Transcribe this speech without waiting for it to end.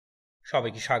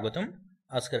সবাইকে স্বাগতম।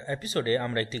 আজকের এপিসোডে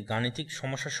আমরা একটি গাণিতিক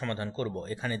সমস্যার সমাধান করব।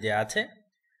 এখানে দেয়া আছে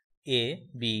A,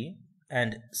 B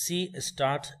and C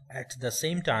start at the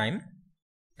same time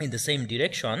in the same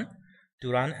direction to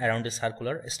run around a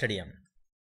circular stadium.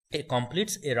 A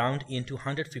completes a round in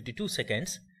 252 seconds,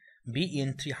 B in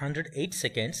 308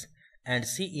 seconds and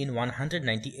C in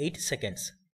 198 seconds,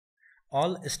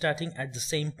 all starting at the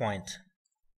same point.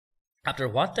 After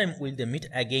what time will they meet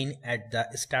again at the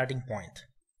starting point?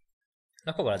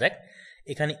 লক্ষ্য করা যাক,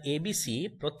 এখানে ABC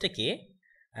প্রত্যেকে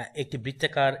একটি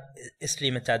বৃত্তাকার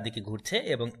স্ট্রিমের চারদিকে ঘুরছে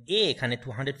এবং এ এখানে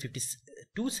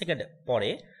 252 সেকেন্ড পরে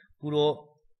পুরো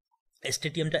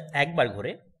স্টেডিয়ামটা একবার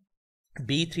ঘুরে,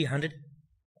 বি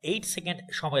 308 সেকেন্ড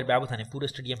সময়ের ব্যবধানে পুরো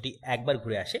স্টেডিয়ামটি একবার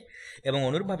ঘুরে আসে এবং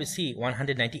অনুরূপভাবে সি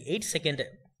 198 সেকেন্ড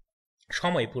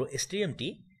সময় পুরো স্টেডিয়ামটি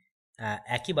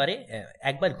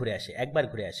একবার ঘুরে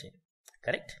আসে।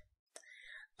 কারেক্ট?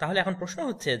 তাহলে এখন প্রশ্ন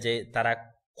হচ্ছে যে তারা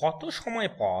কত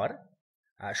সময় পর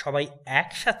সবাই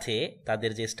একসাথে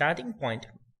তাদের যে স্টার্টিং পয়েন্ট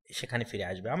সেখানে ফিরে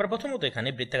আসবে। আমরা প্রথমত এখানে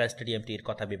বৃত্তাকার স্টেডিয়ামটির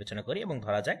কথা বিবেচনা করি এবং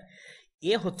ধরা যাক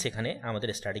এ হচ্ছে এখানে আমাদের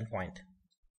স্টার্টিং পয়েন্ট।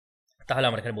 তাহলে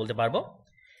আমরা এখানে বলতে পারবো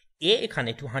এ এখানে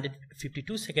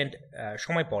 252 সেকেন্ড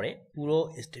সময় পরে পুরো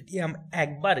স্টেডিয়াম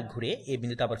একবার ঘুরে এ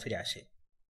বিন্দুতে আবার ফিরে আসে।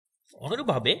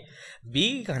 অনুরূপভাবে বি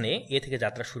এখানে এ থেকে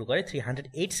যাত্রা শুরু করে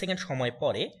 308 সেকেন্ড সময়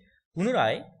পরে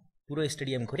পুনরায় পুরো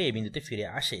স্টেডিয়াম ঘুরে এই বিন্দুতে ফিরে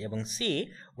আসে এবং সি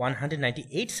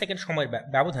 198 সেকেন্ড সময়ের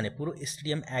ব্যবধানে পুরো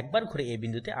স্টেডিয়াম একবার ঘুরে এই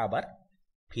বিন্দুতে আবার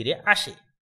ফিরে আসে।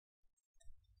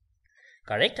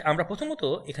 কারেক্ট? আমরা প্রথমত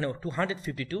এখানে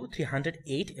 252,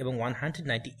 308 এবং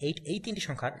 198 এই তিনটি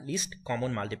সংখ্যার লিস্ট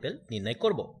কমন মাল্টিপল নির্ণয়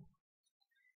করব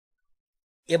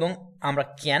এবং আমরা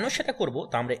কেন সেটা করব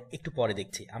তা আমরা একটু পরে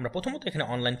দেখছি। আমরা প্রথমত এখানে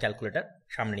অনলাইন ক্যালকুলেটর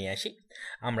সামনে নিয়ে আসি।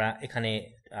 আমরা এখানে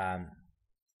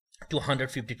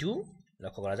 252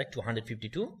 লক্ষ্য করা যাক,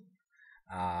 252,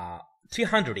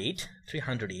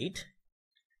 308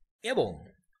 এবং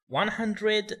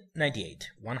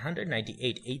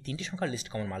 198 এই তিনটি সংখ্যার লিস্ট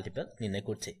কমন মাল্টিপল নির্ণয়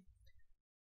করছে।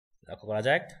 লক্ষ্য করা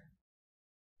যাক,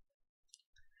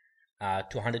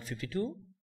 252,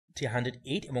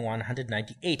 308 এবং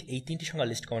 198 এই তিনটি সংখ্যার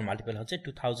লিস্ট কমন মাল্টিপল হচ্ছে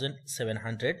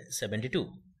 2772।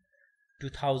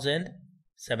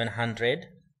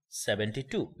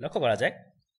 লক্ষ্য করা যাক,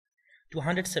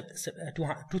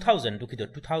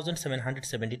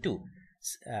 2772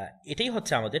 এটাই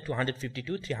হচ্ছে আমাদের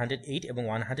 252, 308 এবং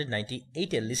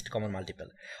 198 এর লিস্ট কমন মাল্টিপল।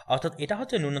 অর্থাৎ এটা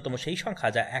হচ্ছে ন্যূনতম সেই সংখ্যা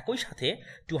যা একই সাথে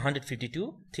 252,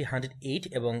 308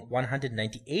 এবং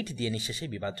 198 দিয়ে নিঃশেষে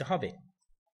বিভাজ্য হবে।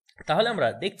 তাহলে আমরা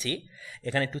দেখছি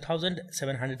এখানে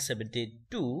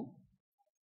 2772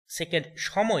 সেকেন্ড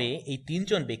সময়ে এই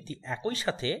তিনজন ব্যক্তি একই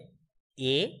সাথে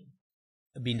এ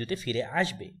বিন্দুতে ফিরে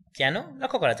আসবে। কেন?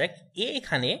 লক্ষ্য করা যাক, এ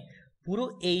এখানে পুরো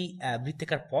এই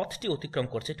বৃত্তাকার পথটি অতিক্রম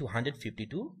করছে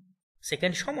 252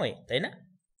 সেকেন্ড সময়ে, তাই না?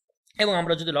 এবং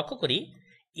আমরা যদি লক্ষ্য করি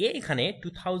এ এখানে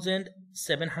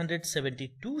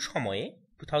 2772 সময়ে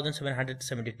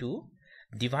 2772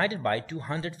 ডিভাইডেড বাই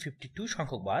 252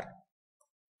 সংখ্যক বার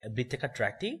বৃত্তাকার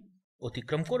ট্র্যাকটি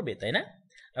অতিক্রম করবে, তাই না?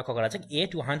 লক্ষ্য করা যাক, এ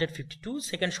 252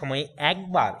 সেকেন্ড সময়ে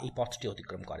একবার এই পথটি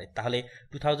অতিক্রম করে। তাহলে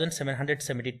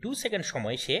 2772 সেকেন্ড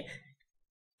সময়ে সে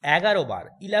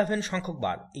 11 সংখ্যক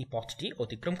বার এই পথটি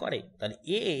অতিক্রম করে। তাহলে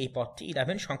এ এই পথটি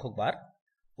 11 সংখ্যক বার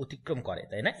অতিক্রম করে,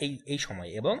 তাই না? এই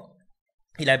সময়ে এবং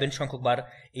 11 সংখ্যক বার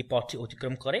এই পথটি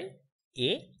অতিক্রম করে এ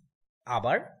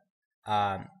আবার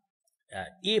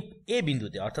এ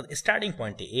বিন্দুতে অর্থাৎ স্টার্টিং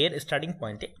পয়েন্টে, এর স্টার্টিং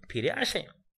পয়েন্টে ফিরে আসে।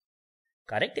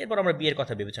 কারেক্ট? এরপর আমরা বি এর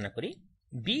কথা বিবেচনা করি।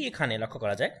 বি এখানে লক্ষ্য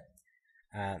করা যায়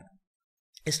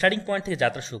স্টার্টিং পয়েন্ট থেকে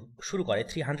যাত্রা শুরু করে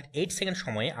 308 সেকেন্ড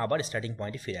সময়ে আবার স্টার্টিং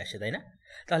পয়েন্টে ফিরে আসে, তাই না?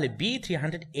 তাহলে বি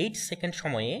 308 সেকেন্ড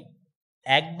সময়ে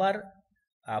একবার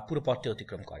পুরো পথটি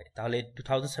অতিক্রম করে। তাহলে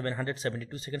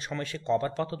 2772 সেকেন্ড সময় সে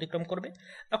কবার পথ অতিক্রম করবে?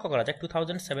 লক্ষ্য করা যাক,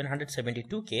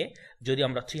 2772কে যদি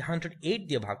আমরা 308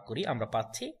 দিয়ে ভাগ করি আমরা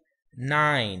পাচ্ছি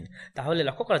 9। তাহলে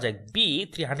লক্ষ্য করা যায় বি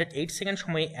 308 সেকেন্ড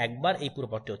সময়ে একবার এই পুরো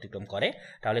পথটি অতিক্রম করে।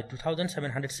 তাহলে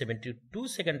 2772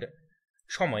 সেকেন্ড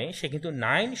সময়ে সে কিন্তু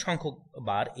 9 সংখ্যক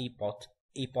বার এই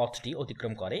পথটি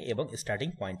অতিক্রম করে এবং স্টার্টিং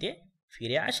পয়েন্টে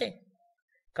ফিরে আসে।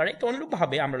 কারেক্ট?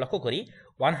 অনুরূপভাবে আমরা লক্ষ্য করি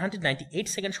 198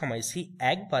 সেকেন্ড সময়ে সি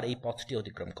একবার এই পথটি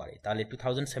অতিক্রম করে। তাহলে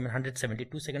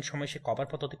 2772 সেকেন্ড সময় সে কবার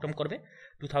পথ অতিক্রম করবে?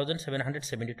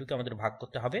 2772কে আমাদের ভাগ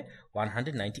করতে হবে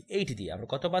 198 দিয়ে। আমরা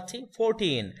কত পাচ্ছি?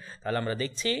 14। তাহলে আমরা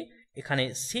দেখছি এখানে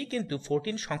সি কিন্তু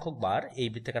 14 সংখ্যক বার এই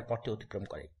বৃত্তাকার পথটি অতিক্রম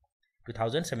করে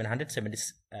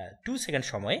 2772 সেকেন্ড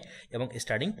সময়ে এবং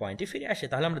স্টার্টিং পয়েন্টে ফিরে আসে।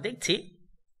 তাহলে আমরা দেখছি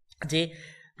যে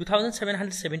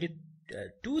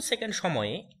 2772 সেকেন্ড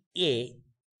সময়ে এ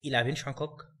 11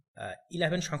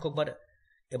 সংখ্যক বার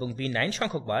এবং বি 9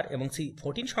 সংখ্যক বার এবং সি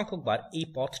 14 সংখ্যক বার এই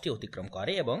পথটি অতিক্রম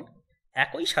করে এবং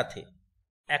একই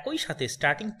সাথে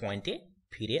স্টার্টিং পয়েন্টে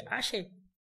ফিরে আসে।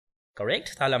 কারেক্ট?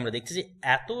 তাহলে আমরা দেখছি যে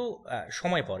এত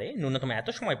সময় পরে, ন্যূনতম এত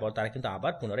সময় পর তারা কিন্তু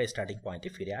আবার পুনরায় স্টার্টিং পয়েন্টে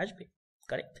ফিরে আসবে।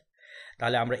 কারেক্ট?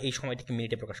 তাহলে আমরা এই সময়টিকে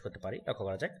মিনিটে প্রকাশ করতে পারি। লক্ষ্য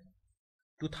করা যাক,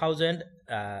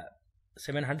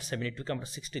 2772কে আমরা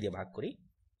 60 দিয়ে ভাগ করি,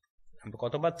 আমরা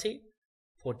কত পাচ্ছি?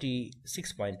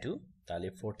 46.2। তাহলে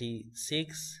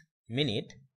 46 মিনিট,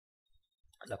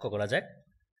 লক্ষ্য করা যাক,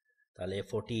 তাহলে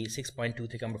 46.2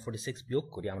 থেকে আমরা 46 বিয়োগ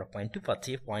করি, আমরা 0.2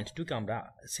 পাচ্ছি। 0.2কে আমরা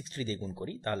 60 দিয়ে গুণ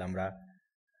করি, তাহলে আমরা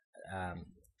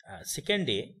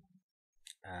সেকেন্ডে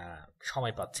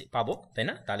সময় পাবো, তাই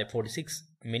না? তাহলে 46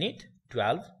 মিনিট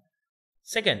 12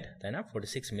 সেকেন্ড, তাই না?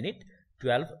 46 মিনিট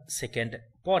 12 সেকেন্ড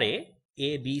পরে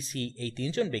এ বি সি এই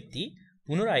তিনজন ব্যক্তি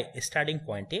পুনরায় স্টার্টিং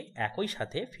পয়েন্টে একই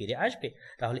সাথে ফিরে আসবে।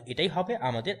 তাহলে এটাই হবে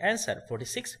আমাদের অ্যান্সার,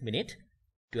 46 মিনিট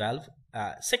 12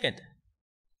 সেকেন্ড।